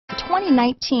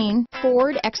2019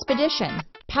 Ford Expedition.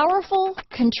 Powerful,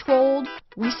 controlled,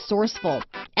 resourceful.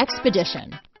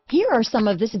 Expedition. Here are some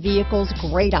of this vehicle's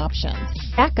great options: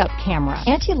 backup camera,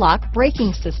 anti-lock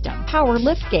braking system, power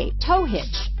liftgate, tow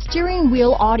hitch, steering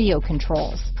wheel audio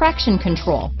controls, traction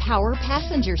control, power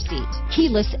passenger seat,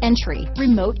 keyless entry,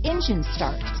 remote engine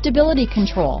start, stability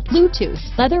control, Bluetooth,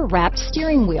 leather-wrapped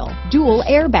steering wheel, dual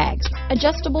airbags,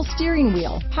 adjustable steering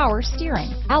wheel, power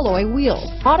steering, alloy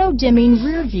wheels, auto-dimming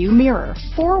rear view mirror,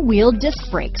 four-wheel disc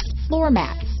brakes, floor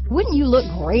mats. Wouldn't you look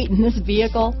great in this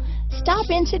vehicle? Stop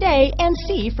in today and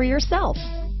see for yourself.